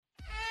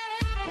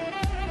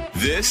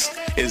This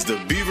is the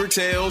Beaver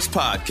Tales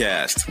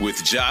Podcast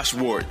with Josh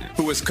Wharton,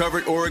 who has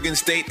covered Oregon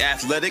State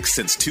athletics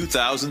since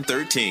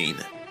 2013.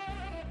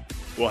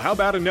 Well, how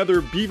about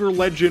another Beaver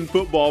legend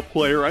football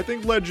player? I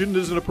think legend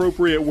is an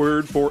appropriate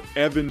word for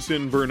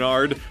Evanson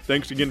Bernard.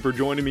 Thanks again for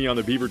joining me on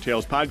the Beaver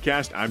Tales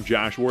Podcast. I'm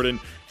Josh Wharton.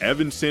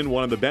 Evanson,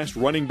 one of the best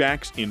running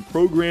backs in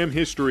program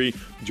history,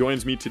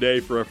 joins me today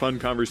for a fun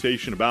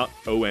conversation about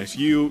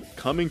OSU,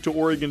 coming to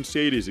Oregon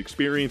State, his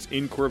experience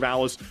in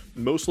Corvallis,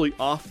 mostly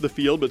off the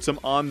field, but some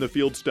on the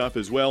field stuff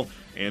as well,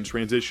 and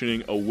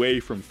transitioning away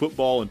from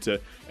football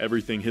into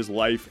everything his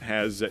life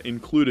has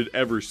included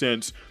ever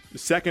since. The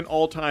second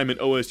all-time in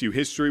OSU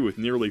history with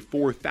nearly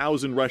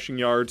 4,000 rushing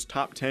yards,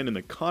 top 10 in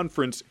the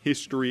conference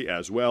history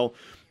as well.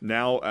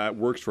 Now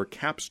works for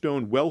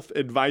Capstone Wealth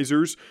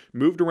Advisors,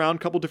 moved around a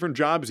couple different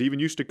jobs, even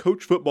used to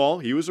coach football.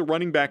 He was a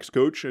running backs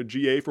coach, a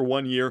GA for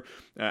 1 year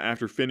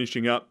after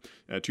finishing up.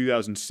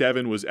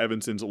 2007 was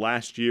Evanson's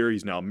last year.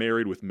 He's now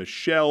married with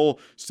Michelle,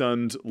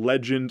 sons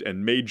Legend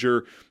and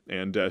Major.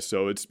 And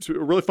so it's a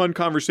really fun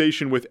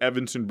conversation with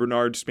Evanson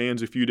Bernard,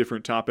 spans a few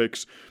different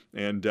topics,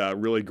 and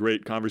really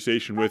great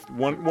conversation with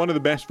one of the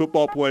best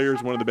football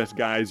players, one of the best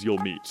guys you'll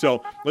meet.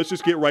 So let's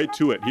just get right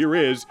to it. Here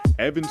is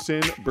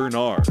Evanson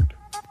Bernard.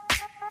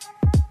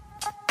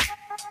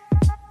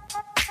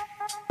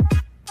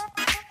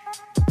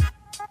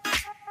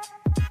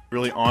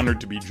 Really honored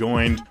to be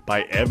joined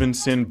by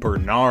Evanson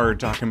Bernard,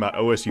 talking about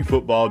OSU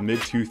football,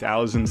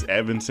 mid-2000s.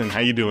 Evanson, how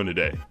you doing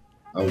today?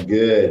 I'm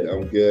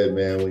good,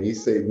 man. When you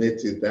say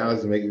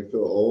mid-2000s, make me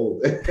feel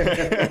old.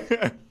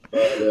 But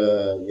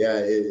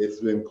it's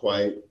been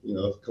quite,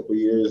 a couple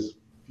years,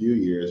 few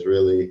years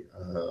really.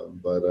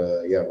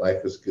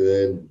 Life is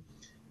good.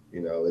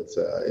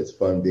 It's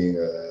fun being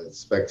a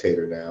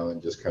spectator now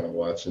and just kind of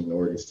watching the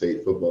Oregon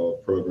State football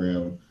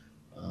program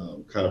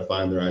kind of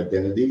find their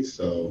identity.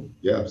 So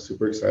yeah, I'm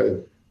super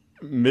excited.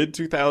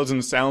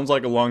 Mid-2000s sounds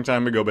like a long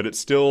time ago, but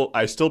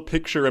I still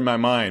picture in my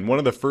mind, one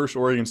of the first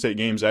Oregon State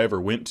games I ever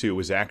went to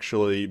was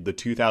actually the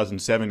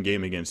 2007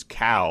 game against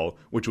Cal,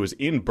 which was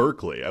in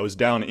Berkeley. I was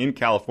down in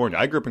California.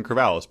 I grew up in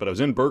Corvallis, but I was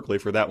in Berkeley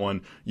for that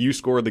one. You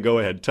scored the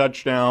go-ahead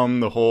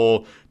touchdown, the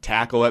whole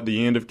tackle at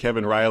the end of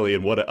Kevin Riley,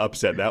 and what an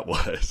upset that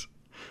was.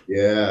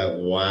 Yeah,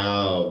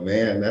 wow,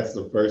 man, that's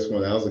the first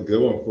one. That was a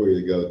good one for you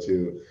to go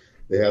to.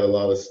 They had a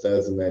lot of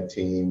studs in that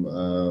team.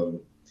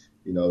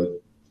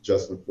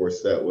 Justin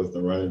Forsett was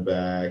the running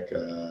back.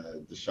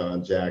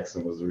 Deshaun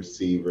Jackson was the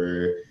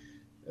receiver,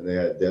 and they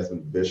had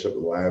Desmond Bishop, the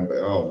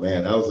linebacker. Oh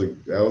man,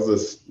 that was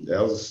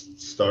a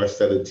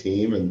star-studded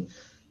team,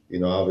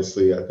 and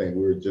obviously I think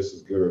we were just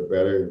as good or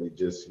better, and we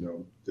just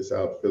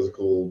out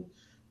physical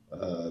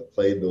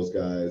played those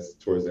guys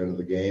towards the end of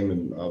the game,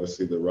 and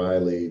obviously the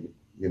Riley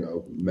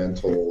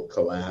mental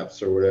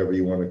collapse or whatever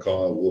you want to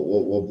call it.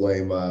 We'll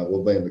blame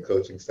the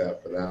coaching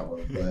staff for that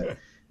one, but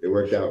it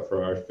worked out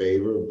for our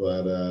favor.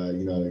 But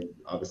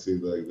obviously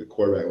the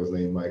quarterback was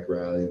named Mike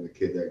Riley, and the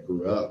kid that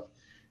grew up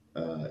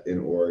in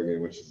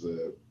Oregon, which is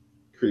a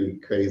pretty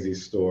crazy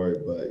story.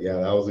 But yeah,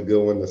 that was a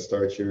good one to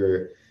start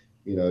your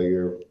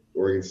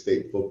Oregon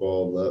State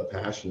football love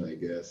passion, I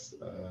guess.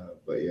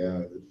 But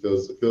yeah, it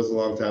feels a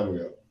long time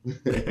ago.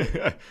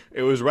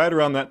 It was right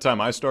around that time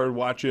I started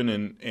watching,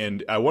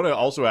 and I want to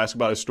also ask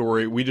about a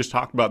story. We just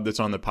talked about this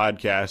on the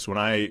podcast when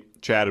I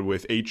chatted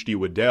with H.D.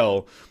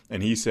 Waddell,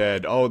 and he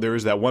said, there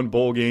was that one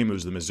bowl game, it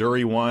was the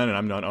Missouri one, and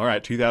I'm done, all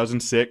right,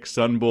 2006,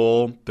 Sun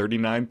Bowl,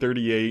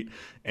 39-38,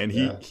 and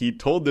he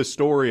told this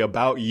story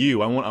about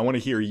you. I want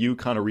to hear you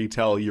kind of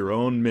retell your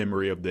own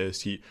memory of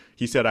this. He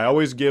said, I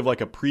always give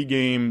like a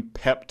pregame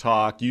pep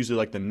talk, usually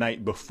like the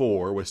night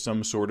before, with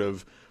some sort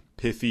of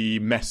pithy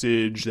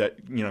message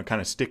that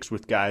kind of sticks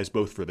with guys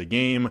both for the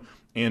game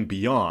and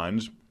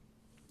beyond.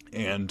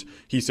 And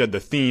he said the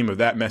theme of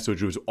that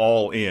message was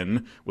all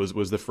in, was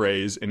the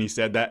phrase, and he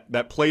said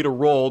that played a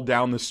role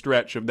down the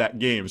stretch of that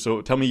game.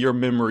 So tell me your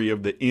memory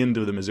of the end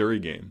of the Missouri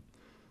game.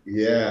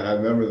 Yeah, I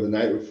remember the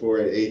night before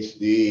at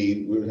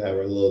HD, we would have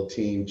our little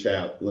team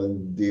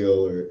chaplain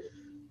deal or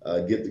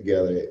get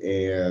together,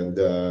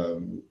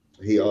 and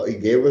he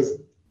gave us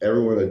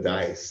everyone a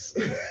dice.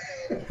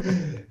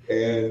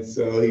 And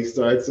so he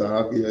starts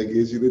off,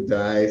 gives you the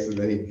dice, and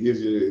then he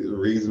gives you the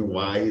reason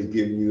why he's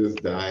giving you this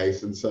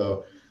dice. And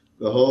so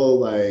the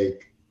whole night,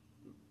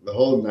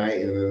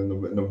 and then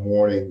in the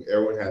morning,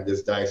 everyone had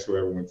this dice where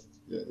everyone's,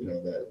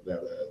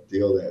 that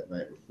deal that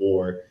night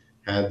before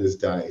had this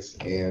dice.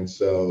 And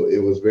so it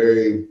was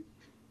very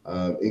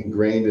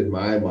ingrained in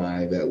my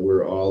mind that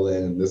we're all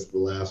in, and this is the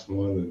last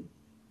one. And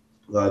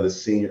a lot of the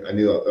seniors, I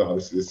knew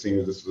obviously the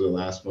seniors, this was the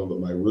last one, but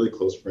my really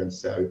close friend,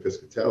 Savvy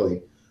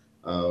Piscatelli,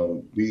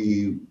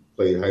 we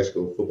played high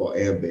school football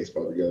and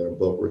baseball together in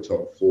Boca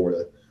Raton,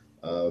 Florida.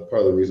 Part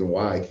of the reason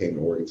why I came to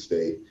Oregon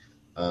State.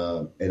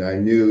 And I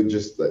knew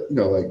just that,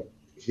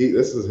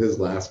 this is his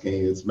last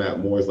game. It's Matt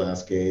Moore's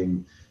last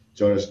game,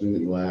 Jonas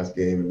Newton's last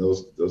game, and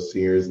those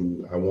seniors.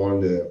 And I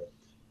wanted to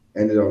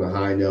end it on a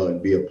high note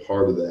and be a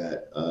part of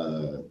that,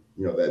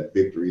 that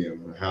victory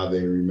and how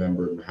they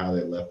remember and how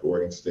they left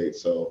Oregon State.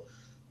 So,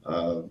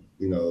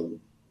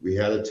 we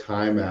had a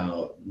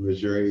timeout.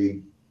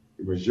 Missouri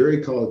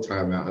called a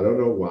timeout. I don't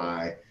know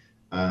why,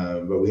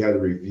 but we had to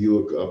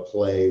review a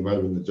play. It might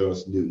have been the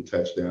Jonas Newton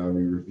touchdown.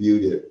 We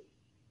reviewed it,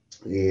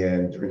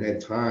 and during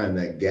that time,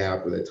 that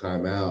gap or that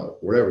timeout,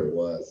 whatever it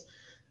was,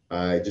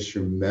 I just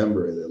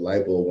remember the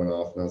light bulb went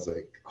off, and I was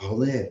like,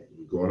 all in,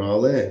 we're going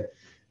all in.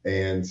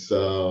 And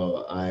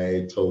so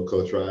I told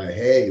Coach Rye,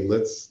 hey,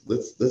 let's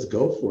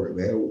go for it,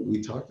 man.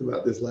 We talked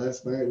about this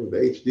last night with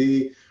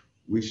HD.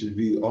 We should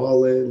be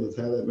all in. Let's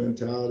have that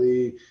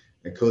mentality.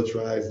 And Coach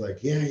Rye's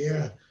like,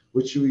 yeah.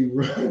 What should we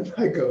run?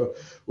 I go,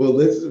 well,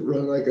 let's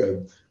run like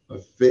a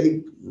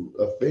fake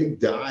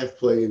dive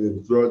play and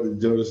then throw it to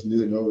Jonas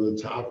Newton over the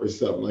top or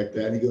something like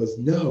that. And he goes,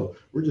 no,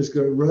 we're just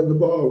going to run the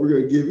ball. We're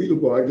going to give you the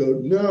ball. I go,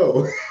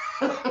 no,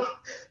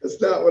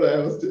 that's not what I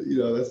was,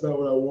 that's not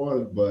what I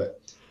wanted.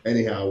 But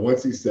anyhow,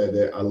 once he said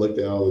that, I looked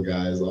at all the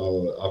guys,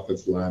 all the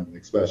offensive linemen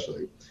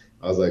especially.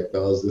 I was like,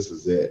 fellas, this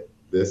is it.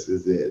 This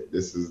is it.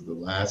 This is the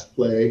last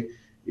play.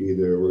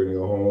 Either we're going to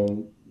go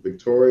home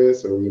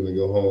victorious or we're going to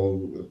go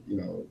home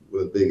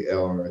with a big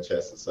L on our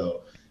chest. And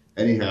so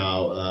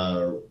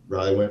anyhow,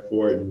 Riley went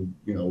for it, and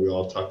we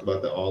all talked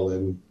about the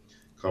all-in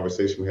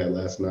conversation we had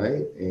last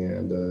night,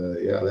 and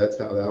that's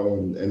how that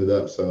one ended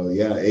up. So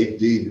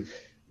HD,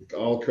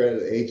 all credit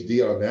to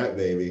HD on that,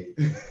 baby.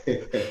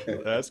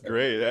 That's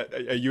great.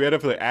 You had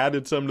to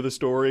added some to the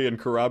story and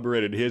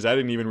corroborated his. I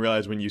didn't even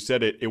realize when you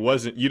said it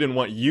wasn't, you didn't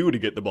want you to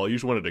get the ball, you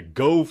just wanted to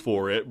go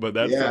for it. But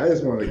that's I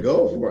just wanted to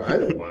go for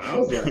it. I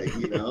was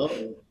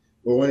like,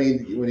 but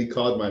when he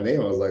called my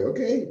name, I was like,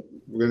 okay,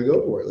 we're gonna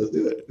go for it. Let's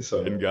do it.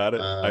 So and got it.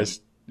 I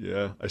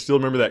still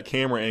remember that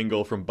camera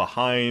angle from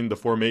behind the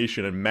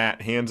formation, and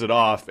Matt hands it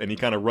off, and he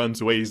kind of runs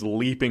away. He's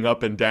leaping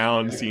up and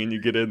down, seeing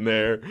you get in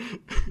there.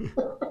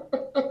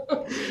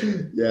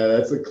 Yeah,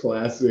 that's a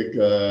classic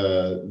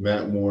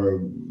Matt Moore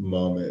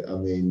moment. I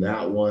mean,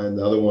 that one.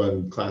 The other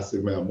one,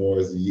 classic Matt Moore,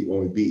 is when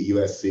we beat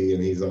USC,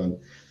 and he's on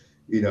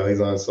one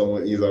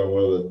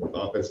of the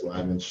offensive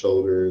linemen's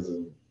shoulders,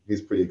 and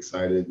he's pretty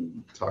excited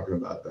and talking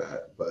about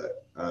that.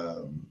 But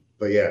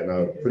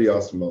pretty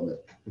awesome moment.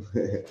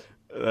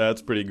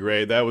 That's pretty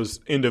great. That was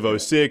end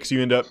of 06.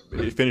 You end up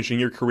finishing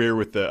your career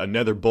with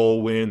another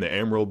bowl win, the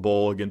Emerald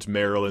Bowl against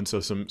Maryland. So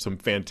some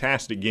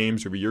fantastic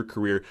games over your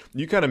career.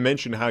 You kind of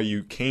mentioned how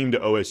you came to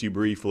OSU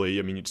briefly.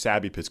 I mean,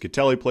 Sabby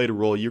Piscatelli played a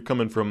role. You're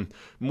coming from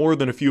more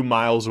than a few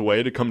miles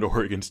away to come to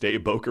Oregon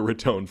State. Boca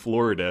Raton,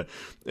 Florida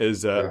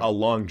is a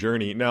long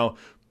journey. Now,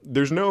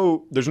 there's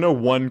no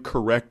one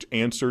correct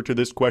answer to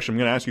this question. I'm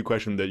going to ask you a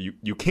question that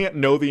you can't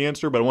know the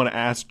answer, but I want to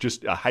ask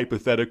just a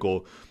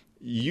hypothetical.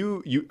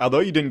 You although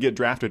you didn't get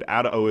drafted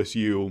out of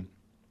OSU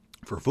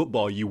for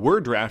football, you were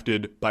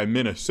drafted by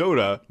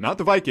Minnesota, not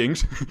the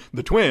Vikings,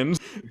 the Twins,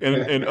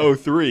 in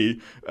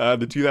 03,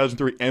 the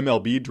 2003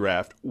 MLB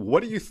draft.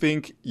 What do you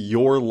think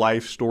your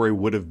life story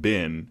would have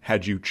been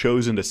had you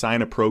chosen to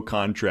sign a pro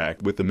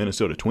contract with the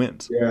Minnesota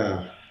Twins?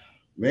 Yeah,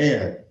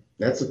 man,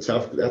 that's a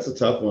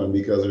tough one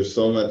because there's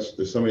so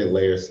many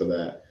layers to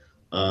that.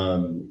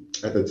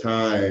 At the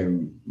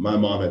time, my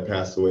mom had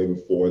passed away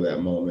before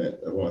that moment,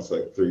 once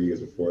like 3 years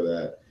before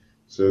that.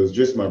 So it was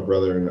just my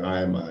brother and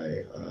I,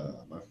 my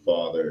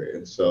father.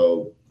 And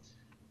so,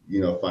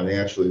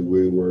 financially,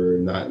 we were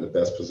not in the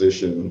best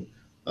position.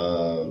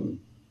 And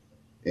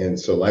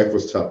so life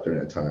was tough during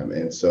that time.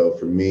 And so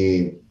for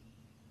me,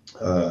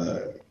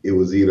 it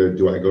was either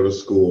do I go to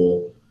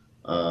school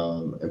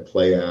and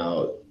play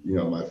out,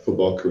 my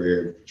football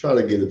career, try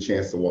to get a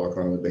chance to walk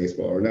on the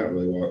baseball, or not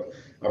really walk.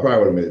 I probably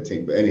would have made a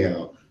team, but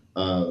anyhow,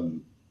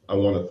 I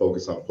want to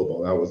focus on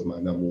football. That was my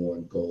number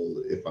one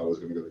goal if I was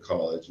going to go to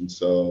college. And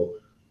so,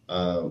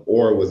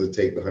 or was it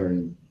take the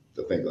 100,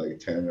 I think like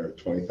 10 or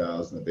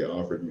 20,000 that they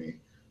offered me,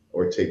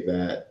 or take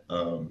that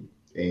and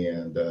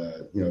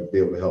be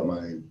able to help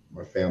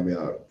my family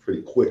out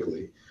pretty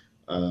quickly.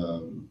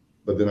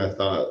 But then I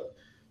thought,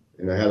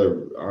 and I had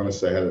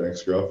an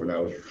ex-girlfriend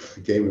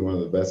that gave me one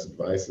of the best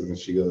advices, and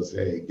she goes,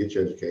 "Hey, get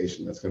your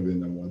education. That's going to be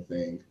the number one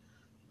thing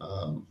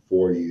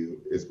for you,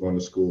 is going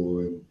to school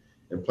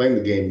and playing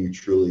the game you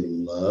truly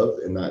love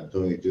and not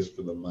doing it just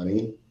for the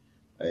money."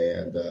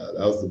 And that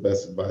was the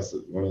best advice,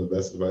 one of the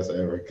best advice I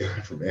ever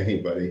got from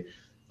anybody.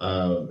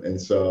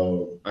 And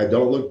so I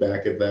don't look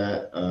back at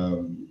that.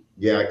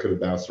 I could have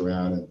bounced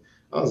around, and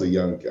I was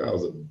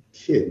a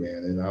kid,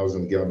 man, and I was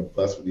going to get on the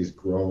bus with these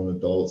grown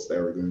adults that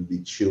were going to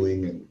be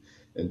chewing and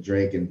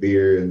drinking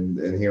beer,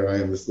 and here I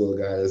am, this little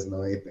guy that doesn't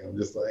know anything. I'm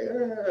just like,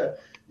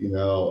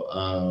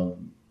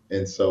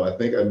 and so I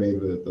think I made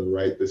the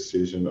right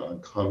decision on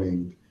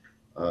coming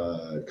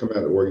out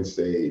of Oregon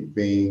State,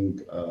 being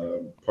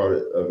part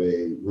of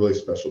a really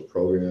special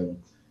program.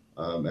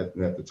 At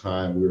the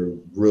time, we were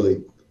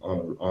really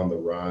on the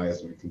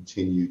rise, and we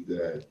continued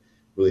to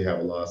really have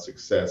a lot of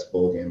success,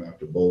 bowl game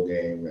after bowl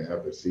game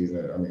after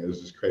season. I mean, it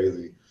was just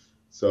crazy.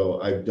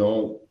 So I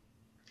don't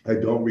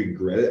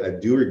regret it. I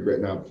do regret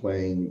not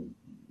playing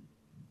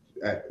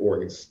at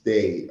Oregon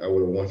State. I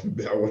would have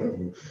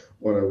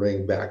won a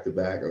ring back to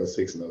back,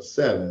 06 and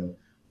 07.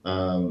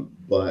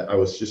 But I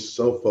was just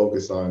so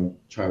focused on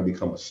trying to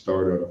become a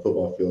starter on a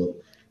football field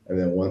And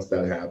then once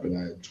that happened,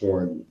 I had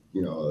torn,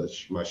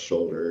 my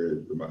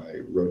shoulder,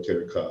 my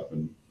rotator cuff,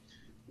 and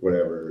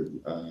whatever.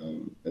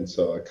 And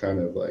so I kind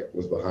of like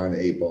was behind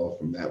the 8 ball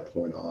from that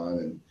point on.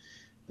 And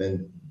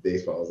then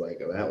baseball was like,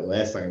 that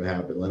last thing that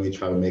happened, let me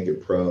try to make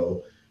it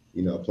pro,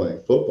 playing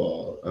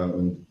football,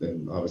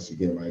 and obviously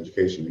getting my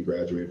education and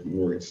graduating from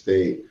Oregon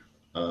State.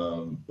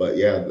 But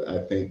yeah, I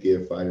think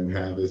if I didn't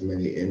have as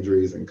many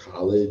injuries in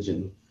college,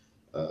 and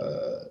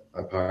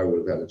I probably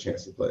would have had a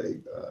chance to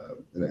play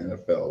in the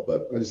NFL.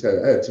 But I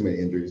had too many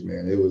injuries,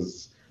 man. It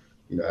was,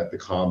 at the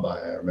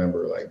combine, I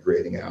remember like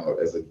grading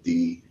out as a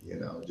D,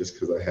 just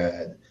because I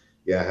had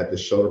the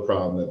shoulder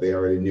problem that they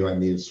already knew I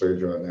needed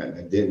surgery on that, and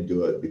I didn't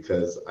do it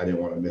because I didn't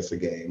want to miss a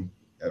game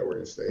at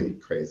Oregon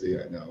State. Crazy,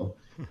 I know.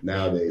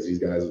 Nowadays, these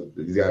guys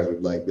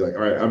would like be like,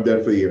 all right, I'm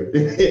done for the year.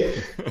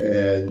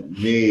 And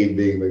me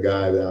being the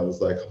guy that I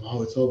was like,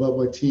 oh, it's all about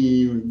my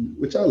team,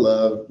 which I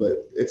love,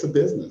 but it's a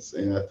business.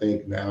 And I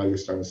think now you're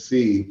starting to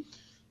see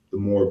the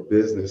more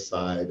business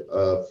side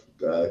of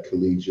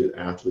collegiate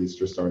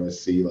athletes are starting to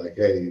see like,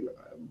 hey,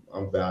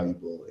 I'm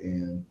valuable,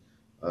 and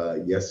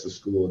yes, the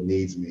school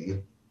needs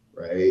me,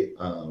 right?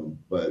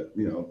 But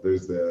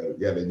there's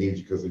they need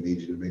you because they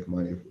need you to make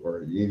money,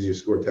 or you need you to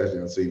score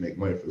touchdowns so you make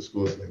money for the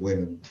school so they win,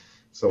 and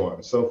so on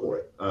and so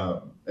forth.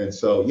 And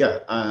so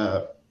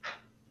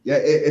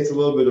it's a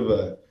little bit of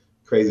a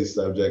crazy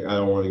subject. I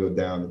don't want to go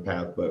down the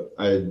path, but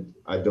I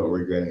don't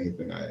regret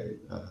anything I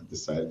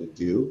decided to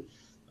do.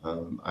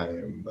 I'm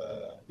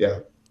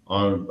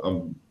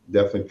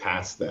definitely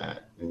past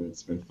that, and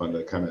it's been fun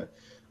to kind of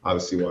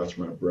obviously watch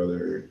my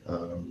brother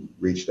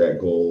reach that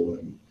goal,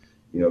 and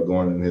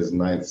going in his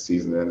 9th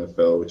season in the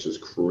NFL, which is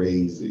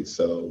crazy.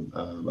 So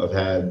I've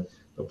had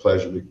the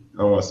pleasure to, I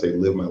don't want to say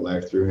live my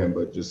life through him,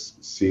 but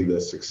just see the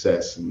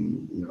success,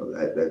 and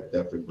that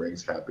definitely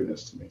brings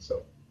happiness to me.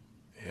 So.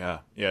 Yeah.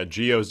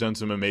 Gio's done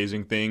some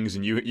amazing things,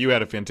 and you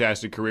had a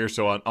fantastic career.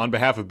 So on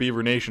behalf of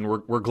Beaver Nation,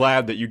 we're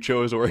glad that you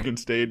chose Oregon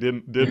State,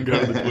 didn't go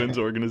to the Twins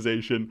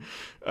organization.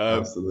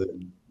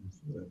 Absolutely.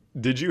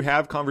 Did you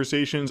have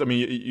conversations? I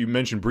mean, you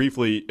mentioned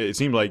briefly, it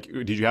seemed like,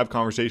 did you have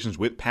conversations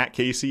with Pat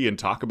Casey and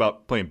talk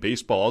about playing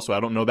baseball? So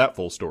I don't know that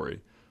full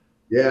story.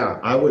 Yeah,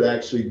 I would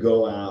actually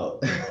go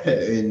out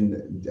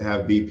and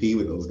have BP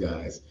with those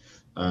guys.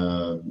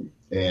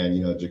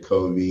 And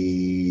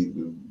Jacoby,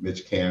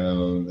 Mitch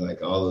Canham,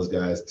 like all those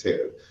guys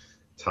too.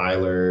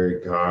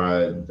 Tyler,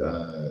 God,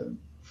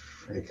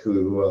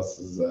 who else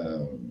is?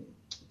 I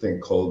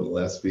think Cole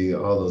Gillespie,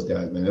 all those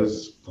guys, man. It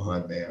was just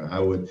fun, man. I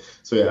would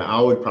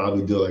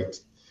probably do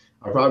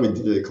I probably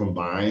did it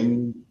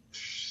combined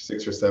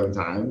 6 or 7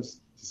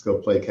 times. Just go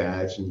play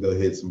catch and go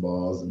hit some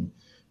balls, and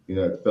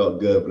it felt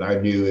good. But I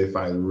knew if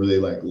I really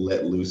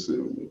let loose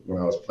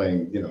when I was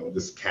playing,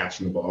 just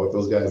catching the ball with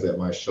those guys, that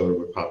my shoulder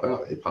would pop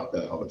out. It popped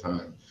out all the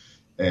time.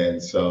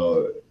 And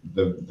so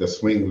the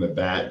swing of the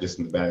bat just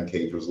in the batting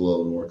cage was a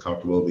little more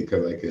comfortable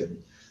because I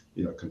could,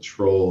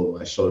 control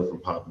my shoulder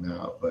from popping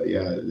out. But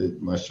yeah,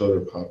 my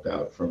shoulder popped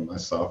out from my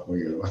sophomore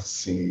year to my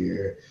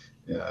senior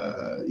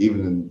year.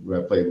 Even when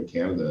I played in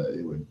Canada,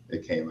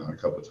 it came out a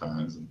couple of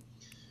times. And,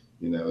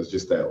 it was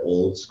just that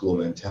old school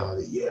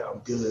mentality. Yeah, I'm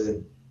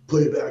good.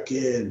 Put it back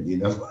in,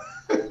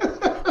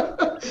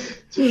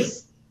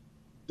 just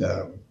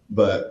dumb.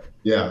 But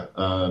yeah,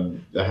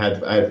 I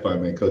had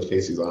fun, man. Coach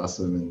Casey's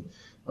awesome, and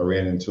I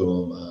ran into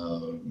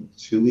him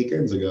 2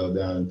 weekends ago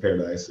down in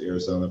Paradise,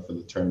 Arizona, for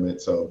the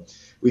tournament. So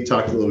we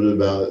talked a little bit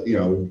about,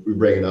 we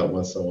bring it up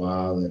once in a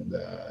while, and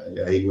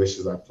he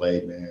wishes I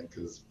played, man,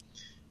 because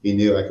he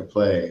knew I could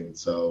play, and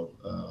so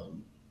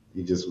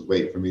he just was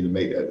waiting for me to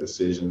make that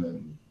decision,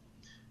 and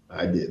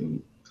I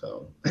didn't.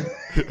 So.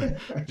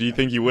 Do you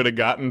think you would have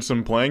gotten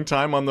some playing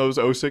time on those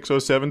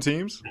 06-07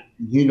 teams?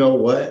 You know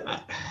what?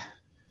 I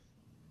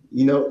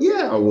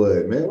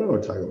would, man. What am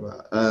I talking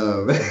about?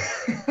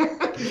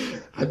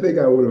 I think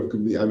I would have.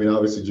 I mean,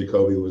 obviously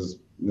Jacoby was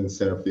in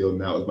center field,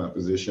 and that was my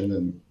position,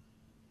 and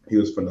he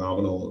was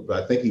phenomenal.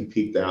 But I think he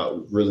peaked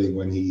out really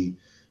when he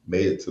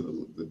made it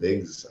to the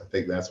bigs. I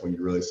think that's when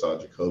you really saw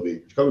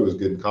Jacoby. Jacoby was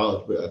good in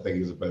college, but I think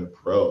he was a better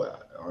pro,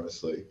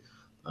 honestly.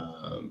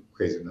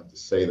 Crazy enough to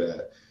say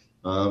that.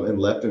 And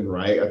left and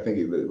right, I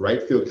think the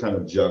right field kind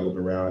of juggled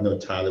around. I know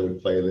Tyler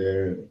would play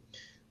there, and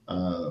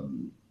I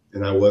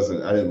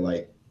didn't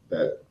like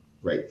that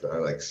right field. I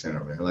like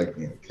center, man. I like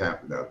being a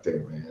captain out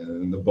there, man.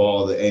 And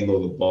the angle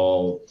of the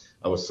ball,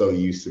 I was so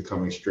used to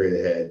coming straight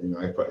ahead.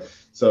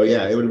 So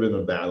yeah, it would have been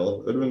a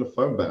battle. It would have been a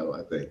fun battle,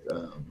 I think,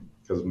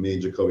 because me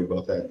and Jacoby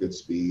both had good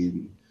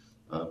speed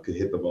and could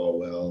hit the ball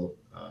well.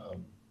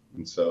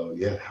 And so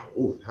yeah,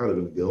 how did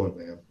it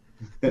go,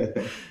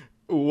 man?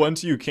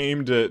 Once you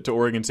came to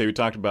Oregon State, we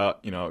talked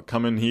about,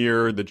 coming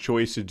here, the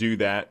choice to do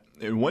that.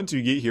 And once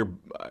you get here,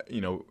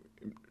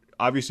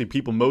 obviously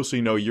people mostly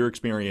know your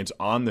experience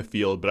on the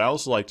field, but I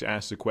also like to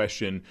ask the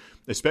question,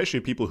 especially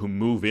people who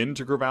move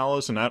into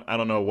Corvallis, and I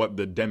don't know what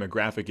the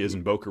demographic is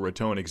in Boca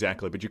Raton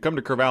exactly, but you come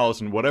to Corvallis,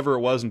 and whatever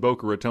it was in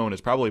Boca Raton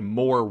is probably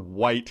more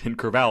white in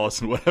Corvallis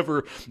than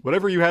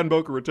whatever you had in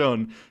Boca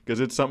Raton, because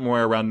it's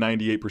somewhere around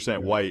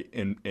 98% white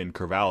in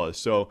Corvallis.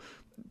 So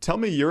tell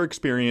me your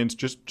experience,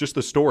 just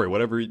the story,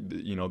 whatever,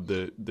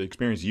 the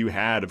experience you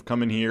had of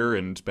coming here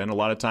and spend a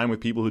lot of time with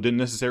people who didn't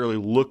necessarily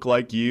look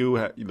like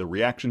you, the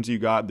reactions you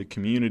got, the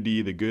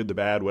community, the good, the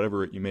bad,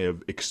 whatever you may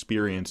have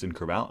experienced in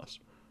Corvallis.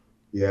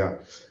 Yeah.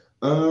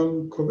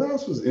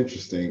 Corvallis was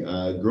interesting.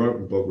 Growing up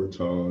in Boca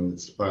Raton,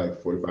 it's probably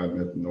like 45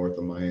 minutes north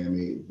of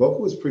Miami. Boca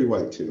was pretty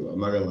white too, I'm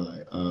not gonna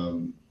lie.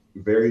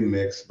 Very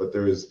mixed, but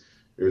there was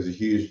a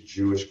huge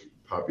Jewish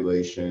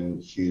population,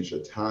 huge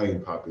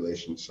Italian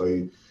population. So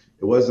it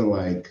wasn't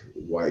like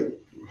white,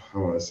 I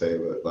don't want to say,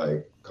 but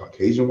like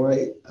Caucasian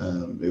white.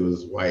 It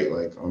was white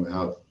like on the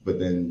out, but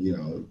then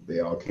they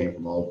all came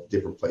from all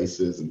different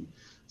places and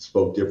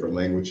spoke different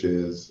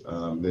languages.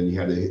 Then you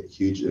had a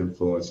huge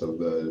influence of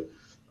the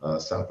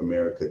South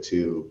America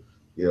too.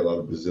 You had a lot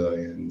of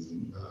Brazilians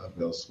and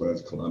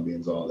Venezuelans,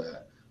 Colombians, all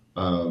that.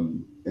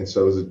 And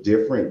so it was a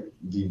different,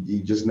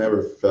 you just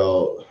never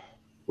felt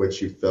what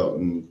you felt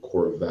in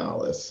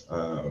Corvallis.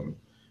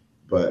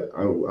 But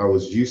I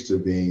was used to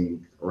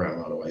being around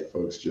a lot of white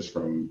folks just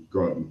from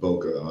growing up in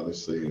Boca,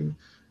 obviously, and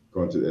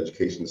going through the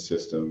education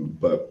system.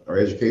 But our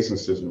education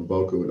system in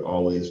Boca would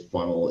always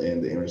funnel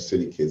in the inner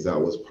city kids. That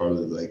was part of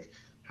like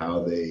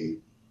how they,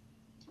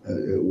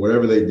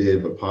 whatever they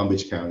did, but Palm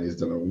Beach County has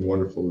done a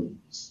wonderful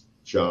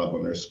job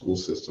on their school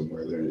system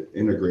where they're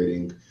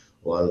integrating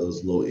a lot of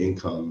those low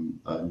income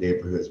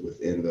neighborhoods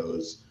within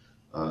those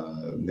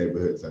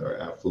neighborhoods that are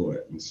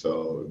affluent. And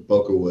so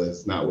Boca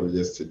was not what it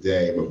is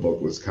today, but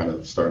Boca was kind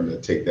of starting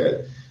to take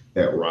that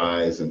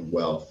rise in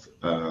wealth.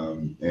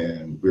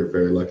 And we were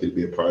very lucky to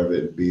be a part of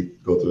it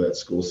and go through that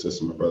school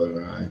system, my brother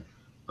and I.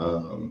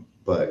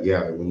 But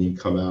yeah, when you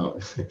come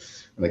out,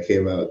 when I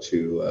came out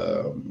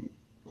to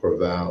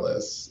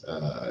Corvallis,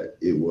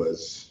 it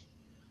was,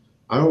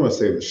 I don't want to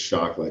say it was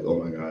shock, like,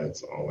 oh my God,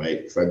 it's all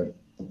white, because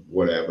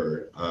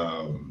whatever.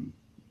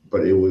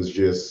 But it was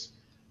just,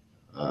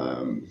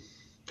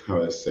 how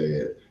do I say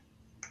it?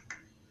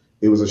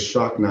 It was a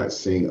shock not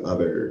seeing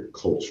other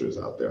cultures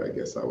out there, I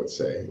guess I would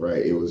say,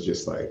 right? It was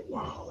just like,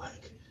 wow,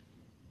 like,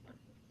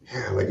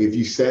 yeah, like if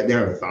you sat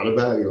down and thought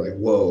about it, you're like,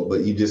 whoa,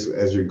 but you just,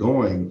 as you're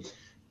going,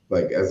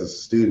 like as a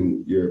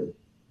student, you're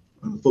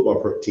on the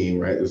football team,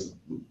 right? There's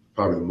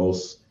probably the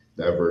most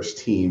diverse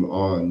team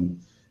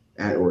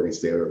at Oregon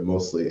State, or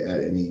mostly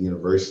at any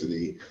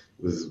university,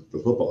 was the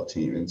football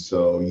team. And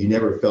so you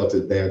never felt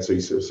it then, so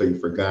you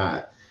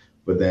forgot.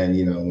 But then,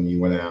 when you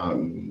went out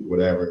and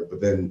whatever, but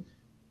then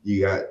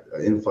you got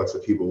an influx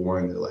of people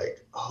wanting to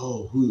like,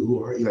 oh,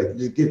 who are you? Like,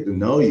 just get to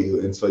know you.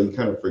 And so you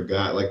kind of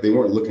forgot, like they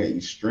weren't looking at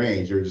you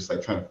strange. They were just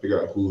like trying to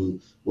figure out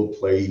what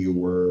player you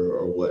were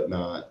or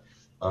whatnot.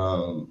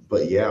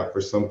 But yeah,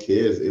 for some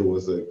kids, it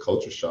was a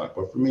culture shock.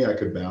 But for me, I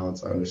could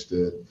balance, I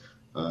understood.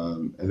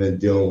 And then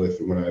dealing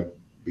with when I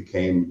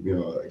became,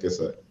 I guess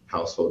a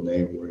household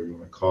name, whatever you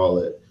want to call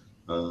it,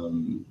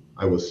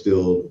 I was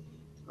still,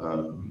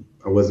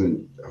 I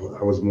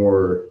was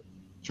more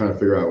trying to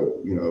figure out,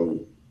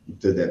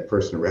 did that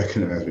person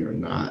recognize me or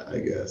not, I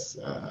guess.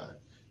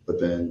 But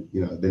then,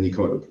 then you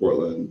come up to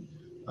Portland,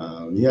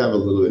 you have a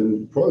little,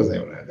 and Portland's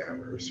not that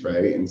diverse,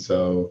 right? And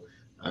so,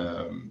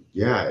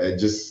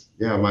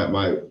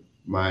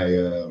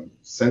 my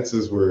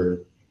senses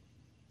were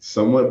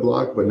somewhat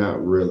blocked, but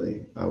not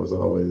really. I was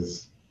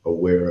always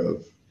aware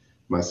of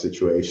my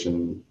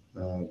situation,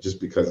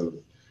 just because of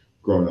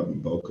growing up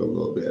in Boca a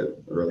little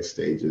bit, early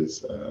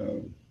stages.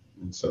 And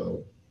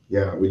so,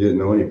 yeah, we didn't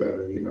know any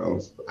better,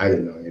 I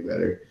didn't know any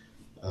better.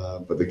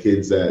 But the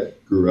kids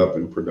that grew up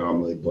in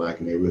predominantly Black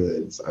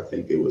neighborhoods, I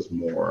think it was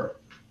more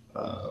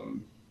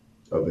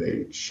of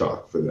a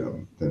shock for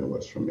them than it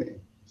was for me.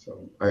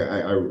 So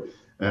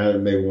I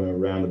maybe went a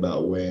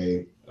roundabout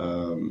way,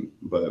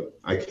 but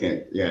I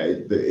can't,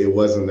 it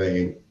wasn't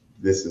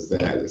this is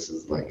that, this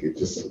is like, it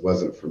just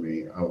wasn't for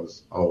me. I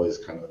was always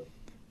kind of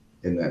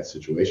in that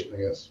situation, I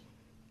guess.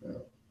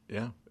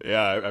 Yeah,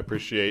 I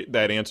appreciate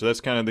that answer. That's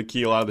kind of the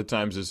key a lot of the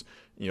times is,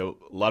 a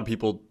lot of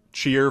people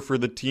cheer for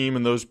the team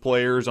and those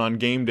players on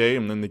game day,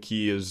 and then the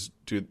key is,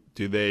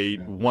 do they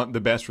want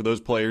the best for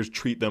those players,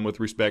 treat them with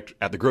respect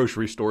at the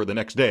grocery store the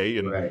next day?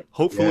 And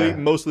hopefully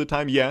most of the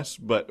time, yes,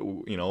 but,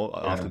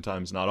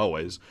 oftentimes not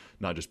always,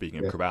 not just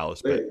speaking of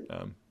Corvallis.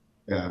 But,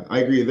 yeah, I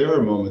agree. There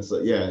are moments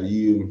that,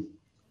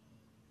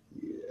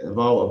 I've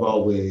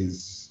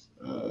always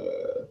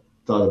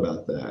thought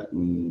about that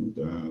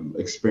and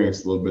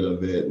experienced a little bit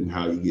of it and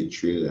how you get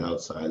treated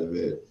outside of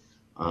it.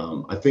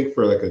 I think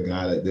for like a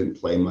guy that didn't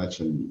play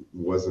much and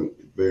wasn't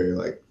very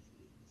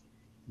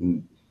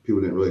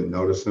people didn't really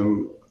notice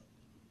him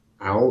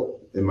out,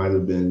 it might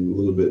have been a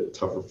little bit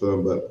tougher for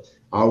them, but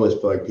I always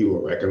felt like people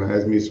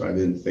recognized me, so I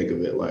didn't think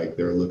of it like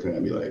they were looking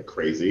at me like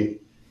crazy,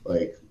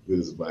 like this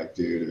is a Black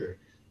dude or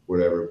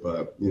whatever.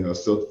 But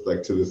still,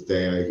 like to this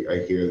day, I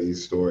hear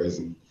these stories,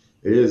 and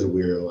it is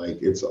weird. Like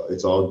it's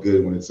all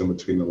good when it's in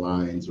between the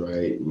lines,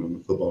 right, on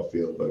the football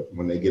field, but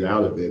when they get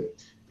out of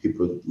it,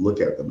 people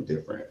look at them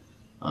different,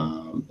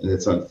 and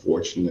it's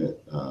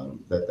unfortunate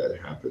that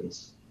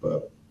happens.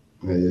 But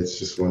it's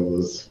just one of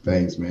those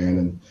things, man.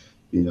 And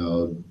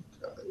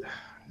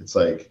it's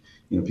like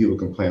people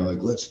complain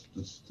like, let's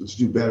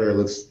do better.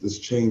 Let's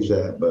change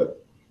that.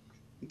 But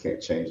you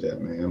can't change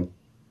that, man.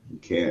 You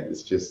can't.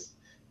 It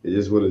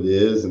is what it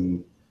is.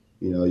 And,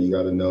 you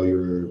got to know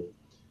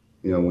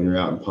when you're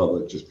out in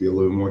public, just be a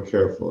little more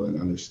careful and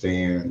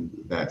understand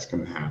that's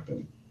going to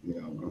happen.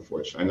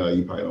 Unfortunately, I know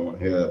you probably don't want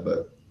to hear that,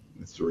 but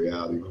it's the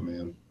reality, my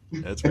man.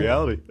 That's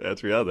reality.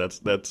 That's reality.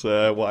 That's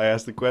why I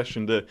asked the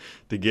question to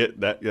get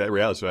that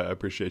reality. So I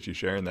appreciate you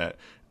sharing that.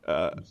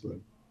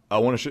 Absolutely. I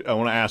want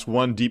to ask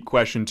one deep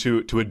question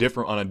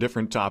on a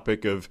different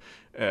topic of.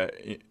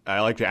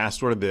 I like to ask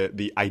sort of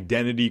the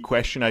identity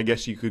question, I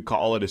guess you could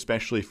call it,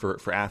 especially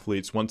for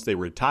athletes once they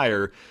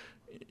retire.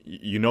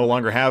 You no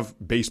longer have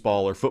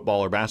baseball or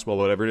football or basketball,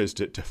 whatever it is,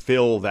 to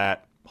fill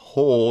that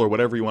hole or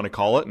whatever you want to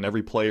call it. And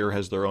every player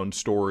has their own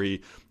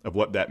story of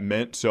what that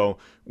meant. So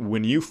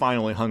when you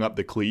finally hung up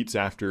the cleats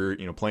after,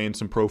 playing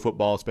some pro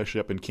football, especially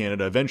up in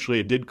Canada, eventually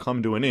it did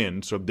come to an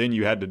end. So then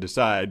you had to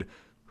decide,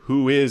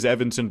 who is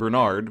Evanson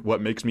Bernard?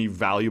 What makes me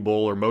valuable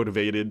or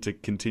motivated to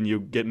continue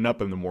getting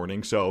up in the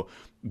morning? So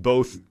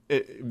both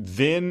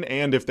then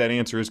and if that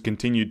answer has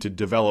continued to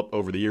develop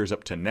over the years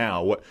up to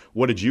now,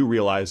 what did you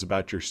realize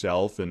about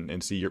yourself and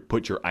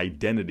put your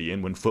identity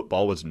in when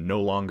football was no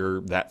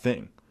longer that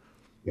thing?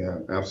 Yeah,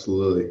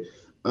 absolutely.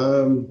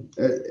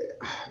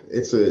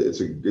 It's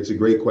a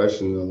great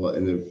question,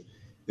 and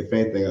if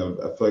anything,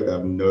 I feel like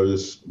I've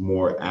noticed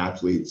more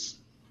athletes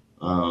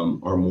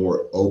are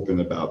more open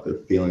about their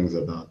feelings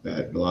about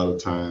that. A lot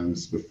of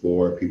times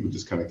before, people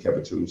just kind of kept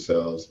it to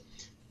themselves,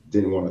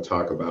 didn't want to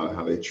talk about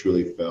how they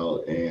truly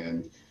felt,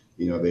 and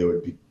they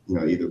would be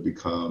either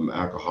become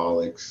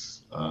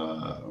alcoholics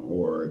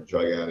or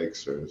drug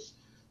addicts or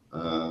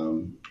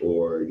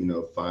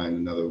find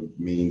another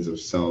means of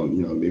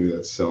selling, maybe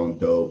that's selling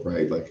dope,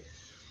 right? Like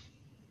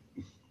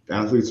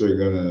athletes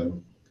are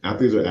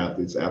athletes are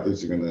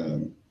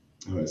gonna,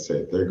 how do I say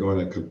it? They're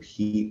going to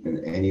compete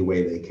in any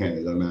way they can.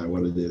 It doesn't matter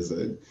what it is.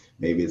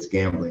 Maybe it's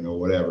gambling or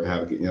whatever.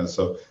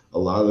 So a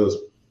lot of those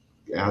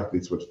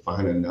athletes would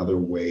find another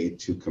way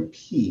to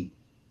compete,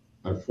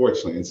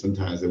 unfortunately, and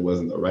sometimes it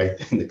wasn't the right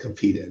thing to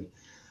compete in.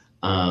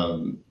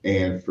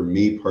 And for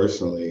me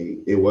personally,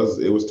 it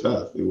was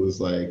tough. It was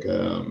like,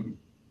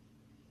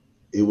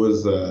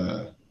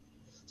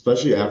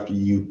 especially after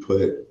you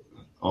put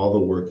all the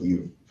work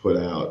you've put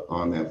out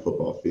on that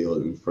football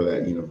field and for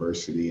that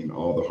university and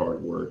all the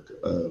hard work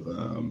of,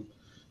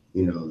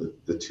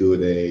 the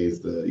two-a-days,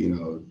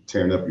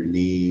 tearing up your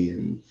knee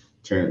and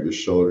tearing up your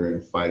shoulder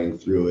and fighting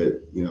through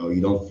it. You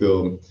don't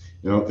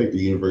think the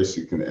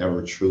university can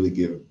ever truly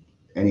give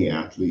any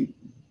athlete,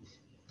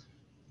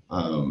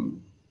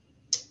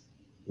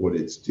 what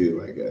it's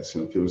due, I guess.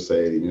 People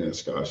say,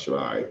 scholarship, all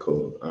right,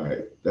 cool. All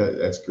right,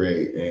 that's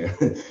great.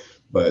 And,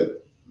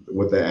 but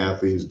what that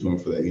athlete is doing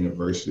for that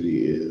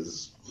university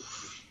is,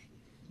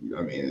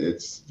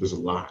 there's a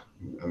lot.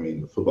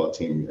 The football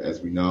team,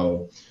 as we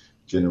know,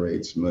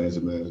 generates millions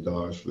and millions of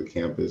dollars for the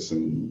campus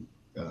and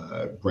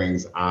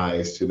brings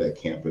eyes to that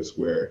campus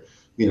where,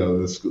 a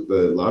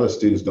lot of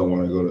students don't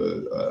want to go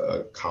to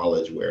a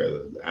college where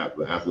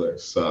the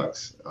athletics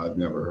sucks. I've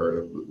never heard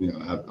of,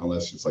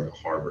 unless it's like a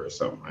Harvard or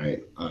something,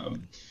 right?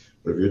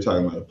 But if you're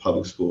talking about a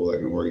public school like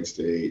an Oregon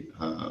State,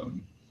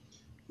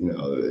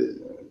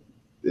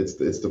 it's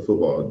the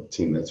football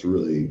team that's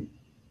really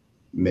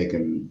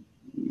making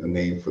a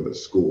name for the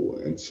school.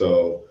 And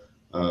so,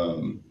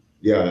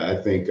 I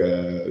think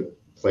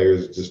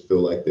players just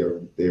feel like they're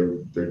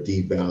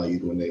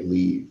devalued when they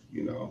leave,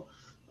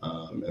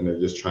 and they're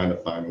just trying to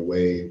find a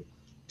way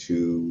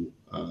to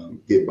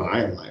get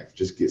by in life,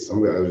 just get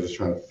somebody who's just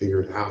trying to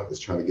figure it out,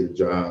 just trying to get a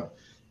job,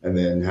 and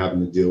then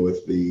having to deal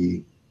with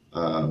the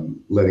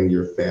letting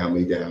your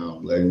family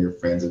down, letting your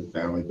friends and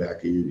family back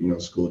at your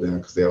school down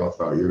because they all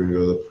thought you were going to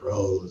go to the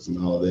pros and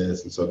all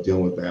this. And so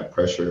dealing with that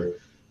pressure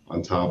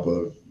on top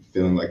of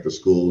feeling like the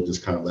school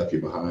just kind of left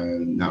you behind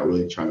and not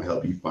really trying to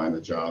help you find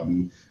a job.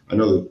 And I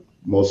know that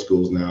most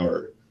schools now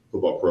are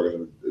football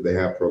programs, they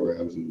have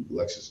programs, and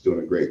Alexis is doing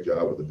a great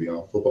job with the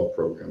Beyond Football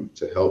program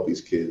to help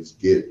these kids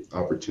get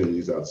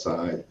opportunities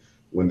outside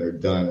when they're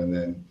done. And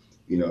then,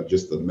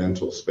 just the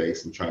mental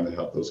space and trying to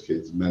help those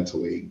kids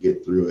mentally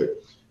get through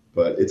it.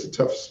 But it's a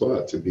tough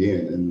spot to be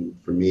in. And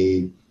for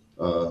me,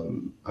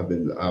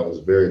 I was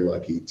very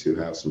lucky to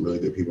have some really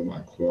good people in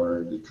my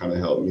corner to kind of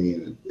help me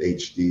in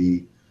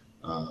HD.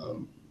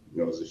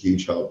 It was a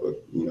huge help,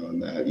 in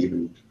that.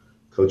 Even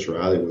Coach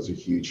Riley was a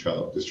huge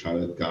help, just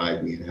trying to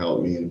guide me and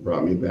help me and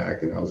brought me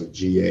back. And I was a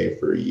GA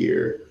for a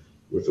year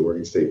with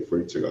Oregon State before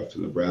he took off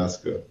to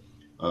Nebraska.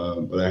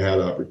 But I had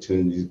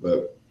opportunities,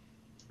 but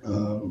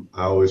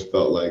I always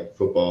felt like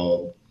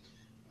football,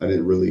 I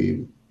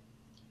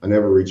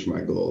never reached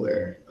my goal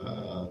there.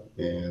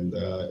 And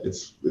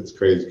it's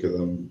crazy because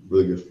I'm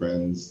really good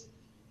friends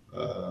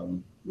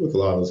with a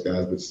lot of those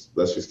guys, but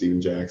especially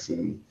Steven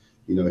Jackson.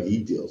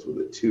 He deals with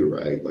it too,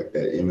 right? Like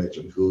that image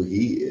of who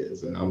he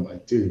is. And I'm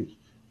like, dude,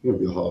 you're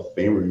going to be a Hall of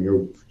Famer and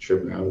you're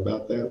tripping out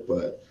about that.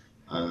 But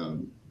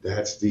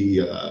that's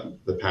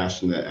the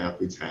passion that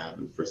athletes have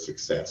and for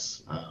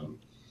success.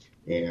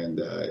 and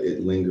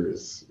it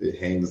lingers, it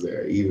hangs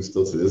there. Even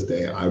still to this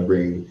day, I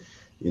bring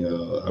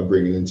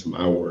it into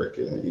my work,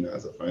 and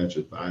as a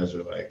financial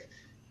advisor, like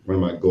one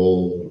of my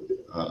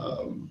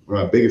one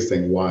of my biggest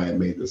thing why I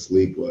made this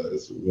leap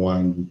was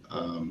one,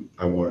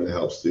 I wanted to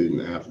help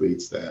student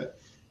athletes that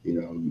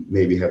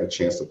maybe have a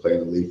chance to play in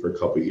the league for a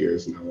couple of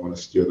years, and I want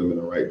to steer them in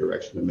the right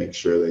direction to make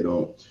sure they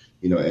don't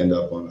end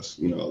up on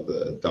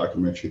the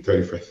documentary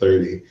 30 for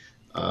 30,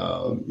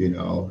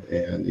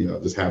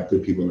 and just have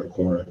good people in their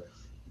corner.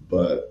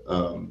 But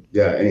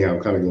anyhow,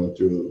 I'm kind of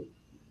going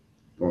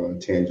on a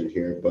tangent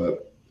here,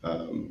 but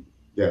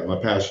my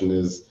passion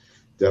is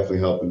definitely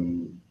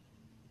helping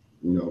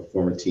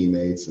former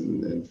teammates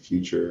and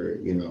future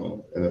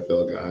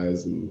NFL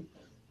guys, and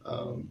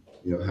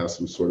have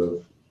some sort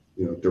of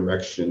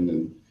direction,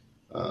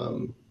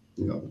 and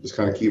just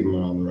kind of keep them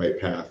on the right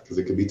path, because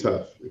it could be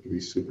tough. It could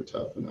be super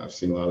tough, and I've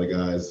seen a lot of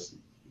guys,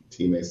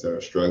 teammates that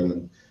are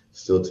struggling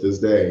still to this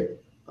day,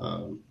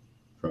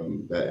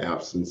 from that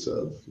absence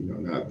of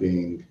not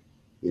being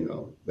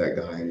that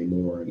guy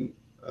anymore. And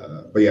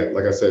but yeah,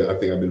 like I said, I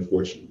think I've been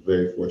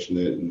very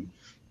fortunate, and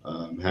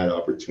had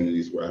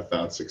opportunities where I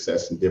found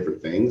success in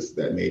different things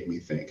that made me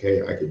think,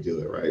 hey, I could do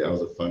it, right? I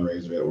was a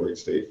fundraiser at Oregon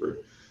State for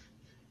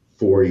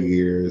 4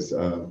 years,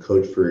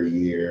 coached for a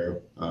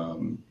year,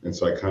 and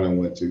so I kind of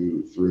went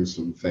through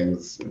some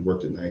things and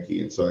worked at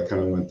Nike, and so I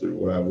kind of went through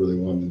what I really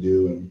wanted to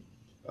do. And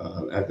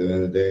at the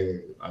end of the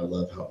day, I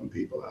love helping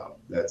people out.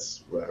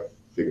 That's what I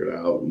figured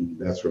out, and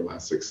that's where my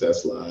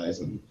success lies.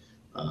 And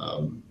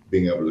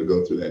being able to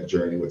go through that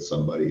journey with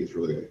somebody is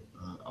really an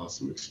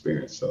awesome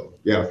experience. So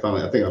yeah,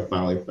 I think I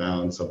finally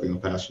found something I'm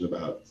passionate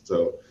about.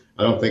 So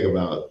I don't think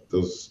about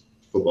those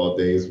football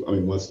days. I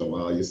mean, once in a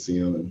while you see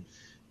them,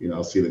 and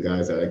I'll see the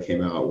guys that I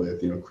came out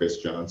with, Chris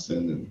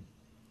Johnson and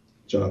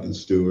Jonathan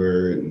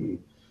Stewart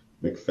and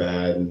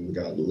McFadden,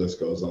 God, the list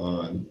goes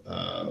on.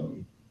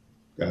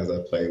 Guys I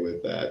play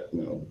with that,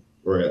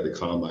 or at the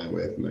combine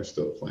with, and they're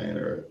still playing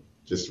or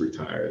just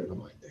retired. And I'm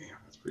like, damn,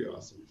 that's pretty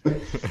awesome.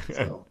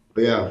 So,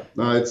 but yeah,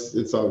 no,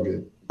 it's all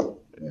good.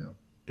 Yeah.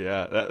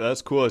 Yeah,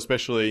 that's cool,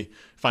 especially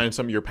finding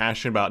something you're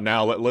passionate about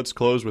now. Let's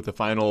close with a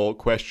final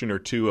question or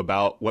two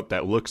about what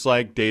that looks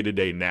like day to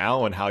day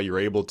now, and how you're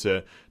able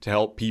to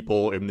help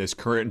people in this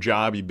current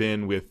job. You've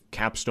been with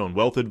Capstone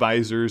Wealth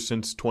Advisors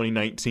since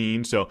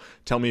 2019. So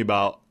tell me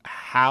about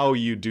how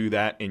you do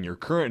that in your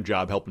current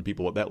job, helping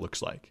people, what that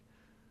looks like.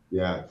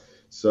 Yeah.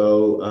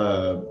 So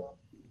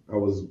I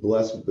was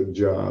blessed with the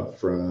job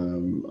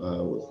from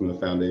the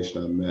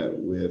foundation. I met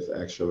with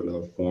actually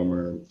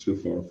two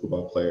former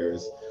football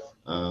players.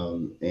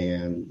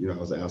 And I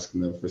was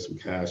asking them for some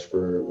cash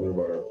for one of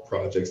our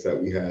projects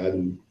that we had,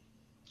 and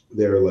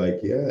they were like,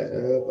 yeah,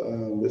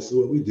 this is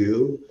what we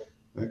do.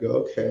 I go,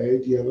 okay,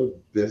 do you have a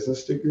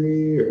business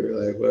degree or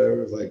like whatever?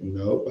 I was like,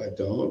 nope, I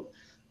don't.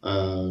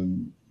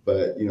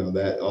 But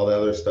that all the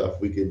other stuff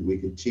we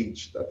could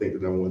teach. I think the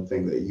number one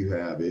thing that you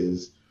have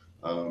is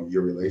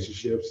your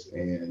relationships,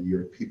 and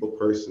you're a people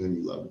person, and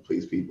you love to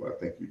please people. I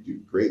think you do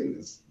great in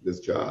this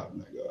job.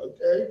 And I go,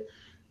 okay,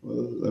 well,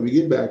 let me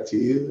get back to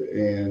you.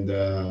 And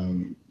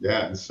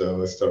and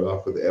so I started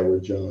off with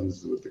Edward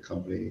Jones, what the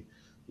company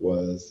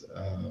was.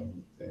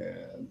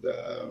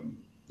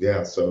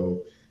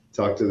 So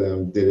talked to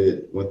them, did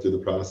it, went through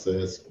the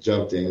process,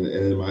 jumped in.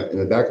 And in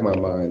the back of my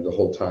mind the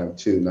whole time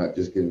too, not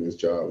just getting this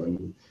job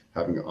and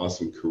having an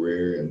awesome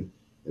career and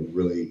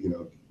really,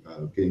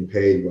 getting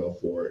paid well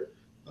for it.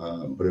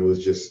 But it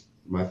was just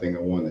my thing. I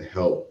wanted to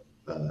help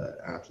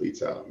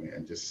athletes out,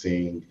 man, just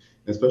seeing,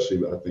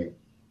 especially I think,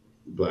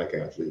 Black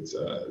athletes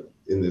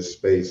in this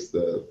space.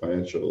 The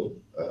financial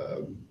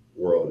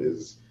world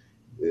is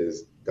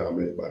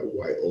dominated by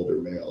white older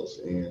males,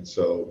 and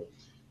so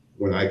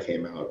when I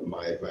came out,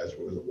 my advisor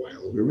was a white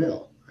older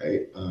male,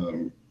 right?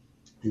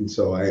 And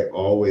so I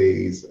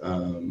always,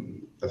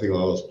 I think a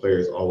lot of those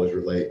players always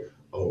relate,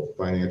 oh,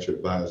 financial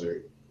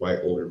advisor, white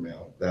older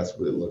male, that's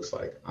what it looks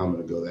like. I'm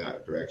going to go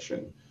that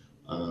direction,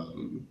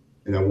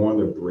 and I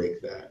wanted to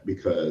break that,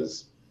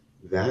 because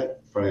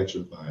that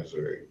financial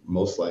advisor,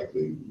 most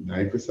likely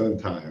 90% of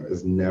the time,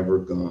 has never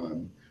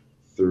gone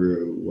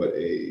through what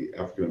a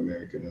African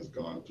American has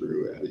gone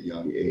through at a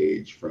young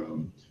age,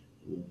 from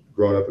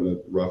growing up in a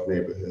rough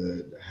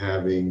neighborhood,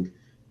 having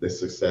the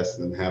success,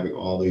 and then having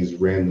all these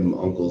random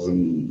uncles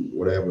and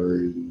whatever,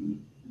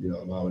 and,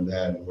 mom and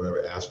dad and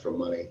whatever ask for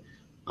money.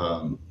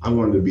 I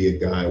wanted to be a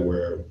guy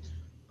where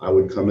I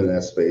would come in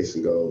that space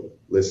and go,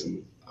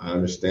 listen, I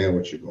understand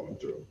what you're going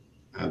through.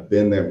 I've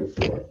been there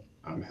before.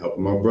 I'm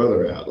helping my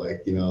brother out,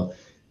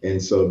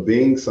 and so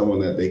being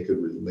someone that they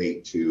could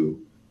relate to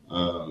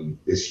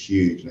is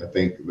huge. And I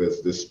think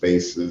this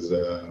space is,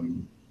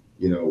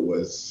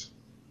 was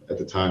at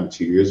the time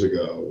 2 years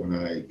ago when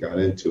I got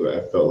into it,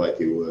 I felt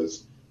like it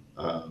was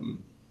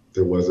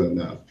there wasn't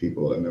enough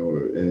people, and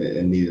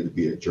it needed to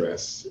be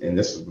addressed. And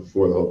this was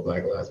before the whole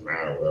Black Lives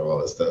Matter, all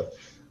that stuff.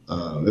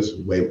 This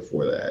was way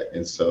before that,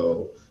 and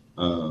so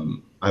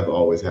I've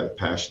always had a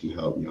passion to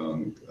help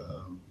young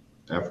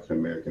African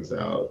Americans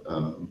out,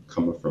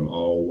 coming from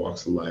all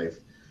walks of life.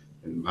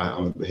 And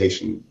I'm a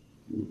Haitian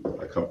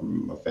I come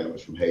from, my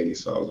family's from Haiti,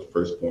 so I was the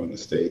first born in the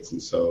States.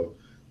 And so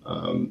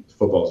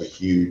football is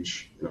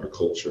huge in our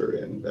culture.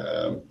 And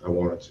I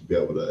wanted to be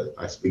able to,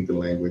 I speak the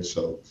language.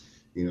 So,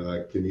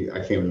 I can't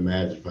even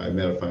imagine if I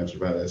met a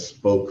financial advisor that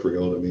spoke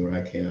Creole to me when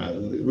I came out.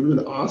 It would have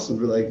been awesome.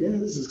 Be like, yeah,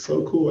 this is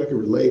so cool. I can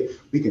relate.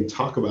 We can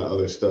talk about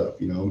other stuff,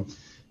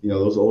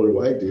 those older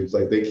white dudes,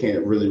 like they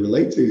can't really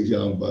relate to these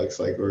young bucks,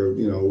 like, or,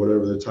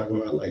 whatever they're talking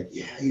about. Like,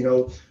 yeah,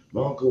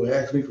 my uncle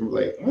asked me from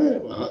like,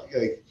 what? Well,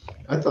 like,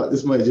 I thought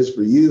this money just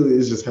for you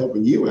is just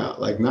helping you out.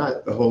 Like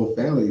not the whole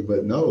family,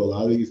 but no, a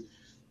lot of these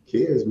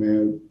kids,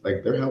 man,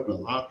 like they're helping a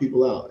lot of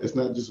people out. It's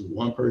not just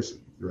one person.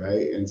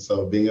 Right. And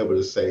so being able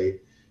to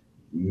say,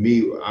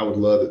 I would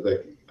love it.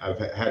 Like I've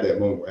had that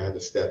moment where I had to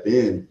step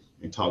in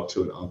and talk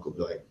to an uncle,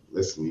 be like,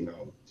 listen,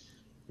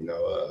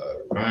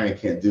 Ryan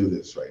can't do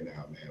this right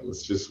now, man.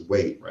 Let's just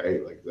wait,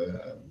 right? Like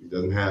he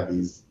doesn't have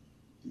these,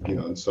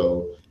 and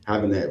so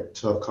having that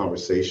tough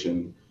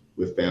conversation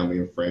with family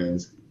and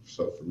friends.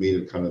 So for me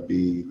to kind of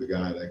be the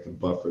guy that can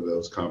buffer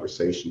those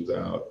conversations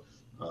out,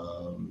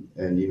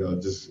 and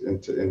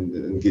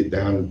get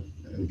down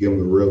and give them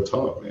the real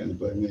talk, man.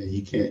 But man,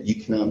 you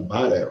cannot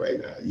buy that right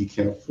now. You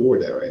can't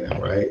afford that right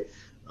now, right?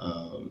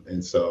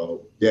 And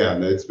so, yeah,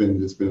 it's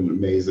been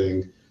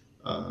amazing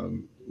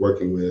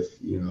working with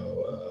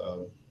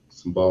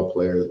some ball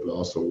players, but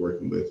also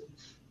working with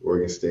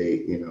Oregon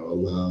State,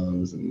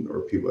 alums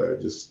or people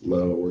that just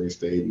love Oregon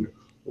State,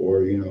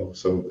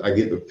 so I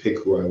get to pick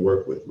who I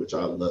work with, which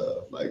I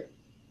love. Like,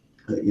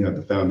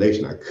 the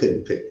foundation I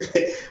couldn't pick.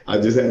 I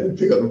just had to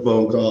pick up the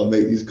phone call,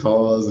 make these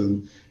calls,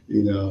 and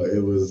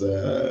it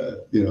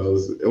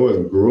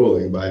wasn't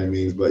grueling by any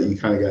means, but you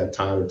kind of got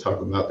tired of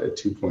talking about that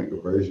 2-point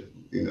conversion,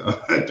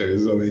 after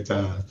so many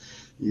times,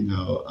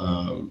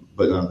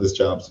 but no, this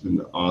job's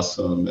been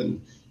awesome.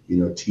 And,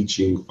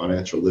 teaching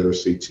financial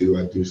literacy too.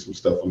 I do some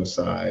stuff on the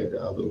side,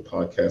 a little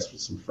podcast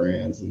with some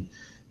friends, and,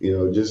 we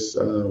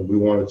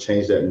want to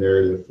change that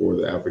narrative for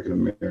the African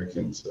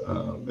Americans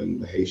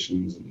and the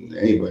Haitians and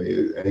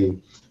anybody,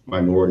 any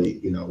minority,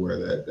 where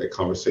that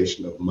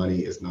conversation of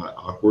money is not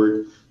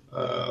awkward.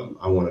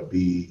 I want to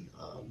be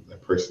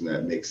that person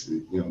that makes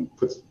it,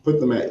 put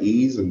them at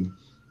ease. And,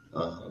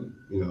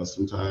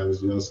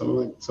 sometimes,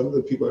 some of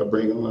the people I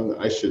bring on,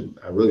 I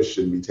really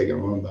shouldn't be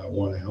taking on, but I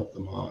want to help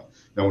them on.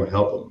 I want to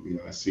help them.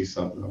 I see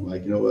something, I'm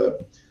like, you know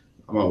what?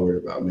 I'm not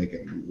worried about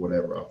making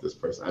whatever off this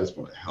person. I just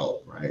want to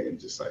help, right? And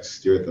just like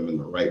steer them in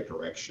the right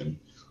direction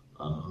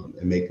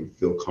and make them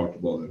feel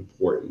comfortable and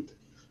important.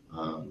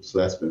 So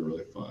that's been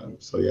really fun.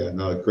 So yeah,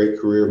 a great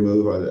career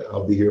move.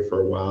 I'll be here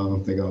for a while. I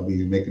don't think I'll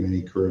be making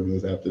any career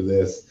moves after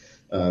this.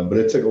 But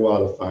it took a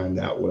while to find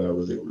out what I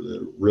really,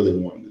 really, really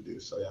wanted to do.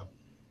 So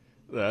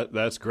yeah.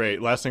 That's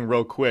great. Last thing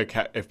real quick,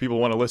 if people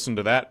want to listen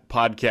to that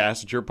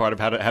podcast that you're part of,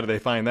 how do they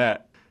find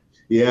that?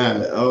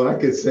 Yeah. Oh, I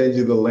could send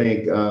you the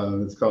link.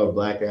 It's called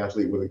Black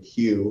Athlete with a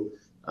Q,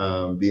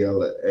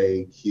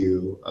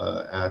 BLAQ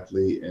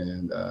athlete.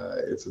 And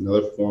it's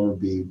another former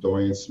B,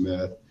 Dorian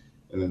Smith,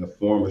 and then a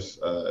former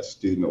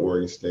student of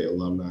Oregon State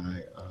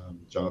alumni,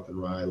 Jonathan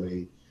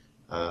Riley,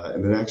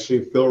 and then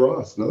actually Phil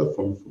Ross, another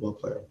former football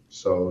player.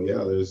 So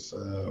yeah, there's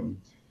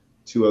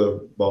 2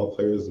 other ball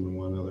players and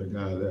 1 other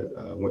guy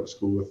that went to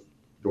school with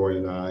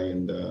Dorian and I.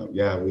 And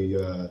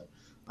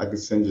I could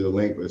send you the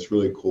link, but it's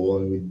really cool.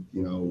 And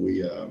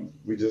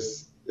we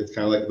just, it's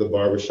kind of like the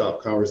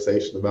barbershop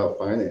conversation about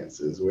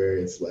finances, where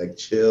it's like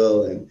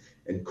chill and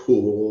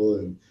cool,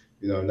 and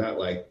not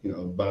like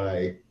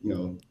buy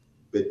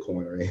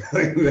Bitcoin or anything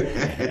like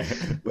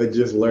that, but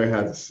just learn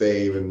how to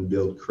save and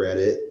build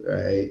credit,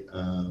 right?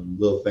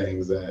 Little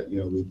things that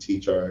we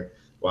teach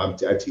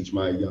I teach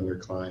my younger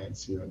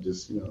clients,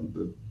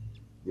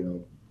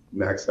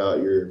 max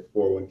out your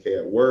 401k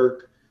at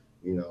work,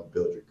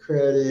 build your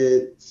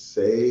credit,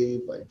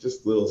 save, like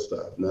just little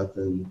stuff,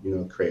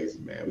 nothing, crazy,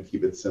 man. We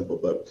keep it simple,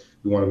 but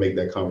we want to make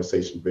that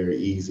conversation very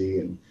easy.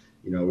 And,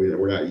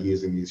 we're not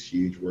using these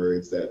huge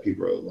words that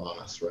people are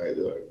lost, right?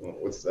 They're like, well,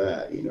 what's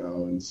that?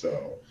 And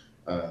so,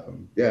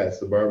 it's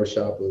the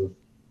barbershop of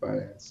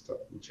finance stuff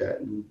and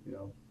chatting,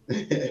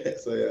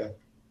 so yeah.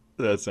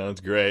 That sounds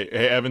great.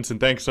 Hey, Evanson,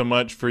 thanks so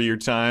much for your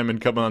time and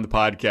coming on the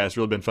podcast.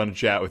 Really been fun to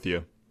chat with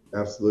you.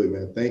 Absolutely,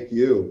 man. Thank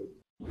you.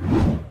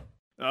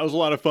 That was a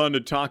lot of fun to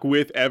talk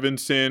with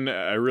Evanson.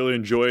 I really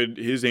enjoyed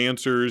his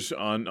answers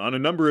on a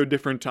number of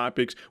different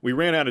topics. We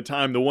ran out of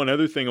time. The one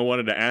other thing I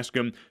wanted to ask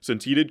him,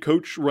 since he did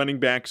coach running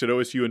backs at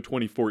OSU in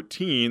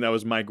 2014, that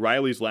was Mike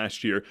Riley's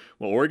last year.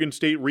 Well, Oregon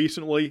State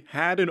recently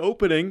had an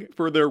opening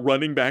for their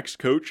running backs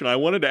coach, and I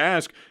wanted to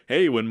ask,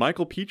 hey, when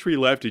Michael Petrie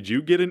left, did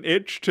you get an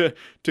itch to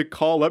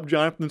call up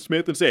Jonathan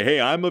Smith and say,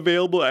 hey, I'm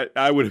available?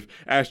 I would have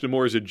asked him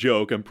more as a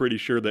joke. I'm pretty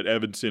sure that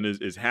Evanson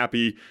is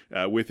happy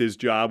with his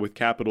job with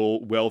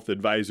Capital Wealth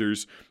Advisors.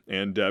 advisors,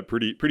 and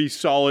pretty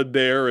solid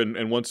there,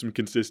 and want some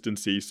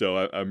consistency.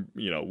 So I'm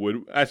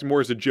would ask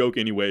more as a joke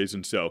anyways,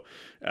 and so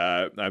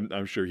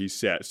I'm sure he's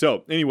set.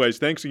 So anyways,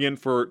 thanks again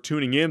for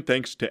tuning in.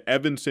 Thanks to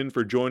Evanson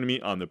for joining me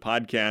on the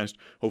podcast.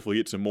 Hopefully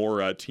get some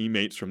more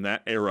teammates from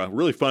that era,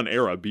 really fun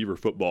era of Beaver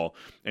football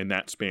in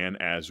that span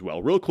as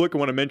well. Real quick, I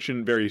want to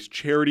mention various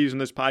charities in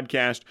this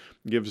podcast,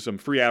 give some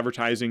free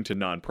advertising to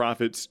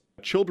nonprofits.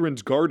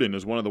 Children's Garden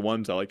is one of the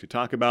ones I like to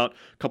talk about.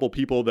 A couple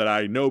people that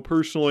I know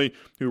personally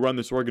who run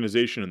this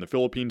organization in the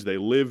Philippines. They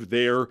live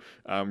there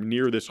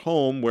near this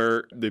home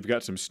where they've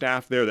got some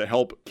staff there that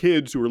help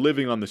kids who are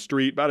living on the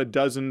street, about a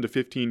dozen to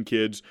 15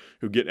 kids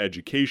who get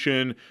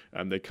education.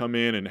 They come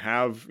in and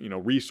have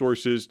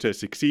resources to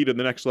succeed at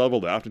the next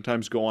level. They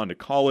oftentimes go on to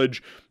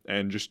college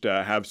and just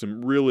have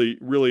some really,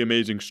 really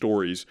amazing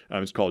stories.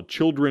 It's called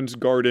Children's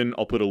Garden.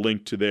 I'll put a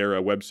link to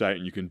their website,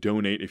 and you can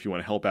donate if you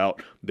want to help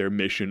out their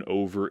mission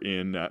over in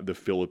the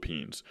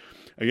Philippines.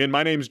 Again,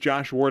 my name is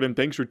Josh Warden.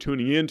 Thanks for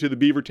tuning in to the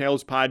Beaver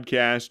Tales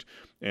podcast,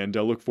 and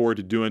I look forward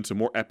to doing some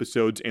more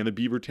episodes and the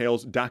Beaver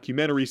Tales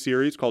documentary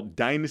series called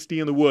Dynasty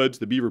in the Woods,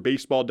 the Beaver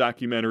baseball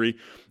documentary.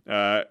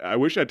 I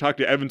wish I'd talked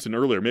to Evanson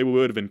earlier. Maybe we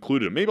would have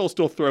included him. Maybe I'll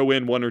still throw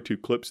in one or two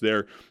clips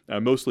there.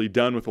 Mostly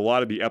done with a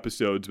lot of the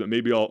episodes, but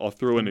maybe I'll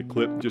throw in a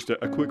clip, just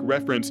a quick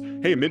reference.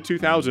 Hey,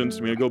 mid-2000s,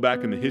 we're going to go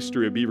back in the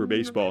history of Beaver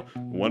baseball.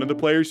 One of the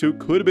players who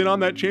could have been on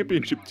that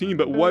championship team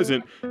but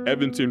wasn't,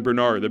 Evanson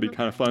Bernard. That'd be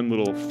kind of fun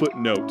little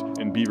footnote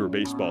in Beaver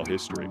baseball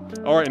history.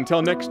 All right,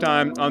 until next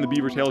time on the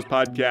Beaver Tales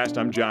podcast,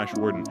 I'm Josh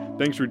Warden.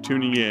 Thanks for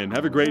tuning in.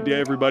 Have a great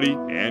day, everybody,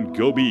 and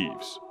go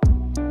Beavs.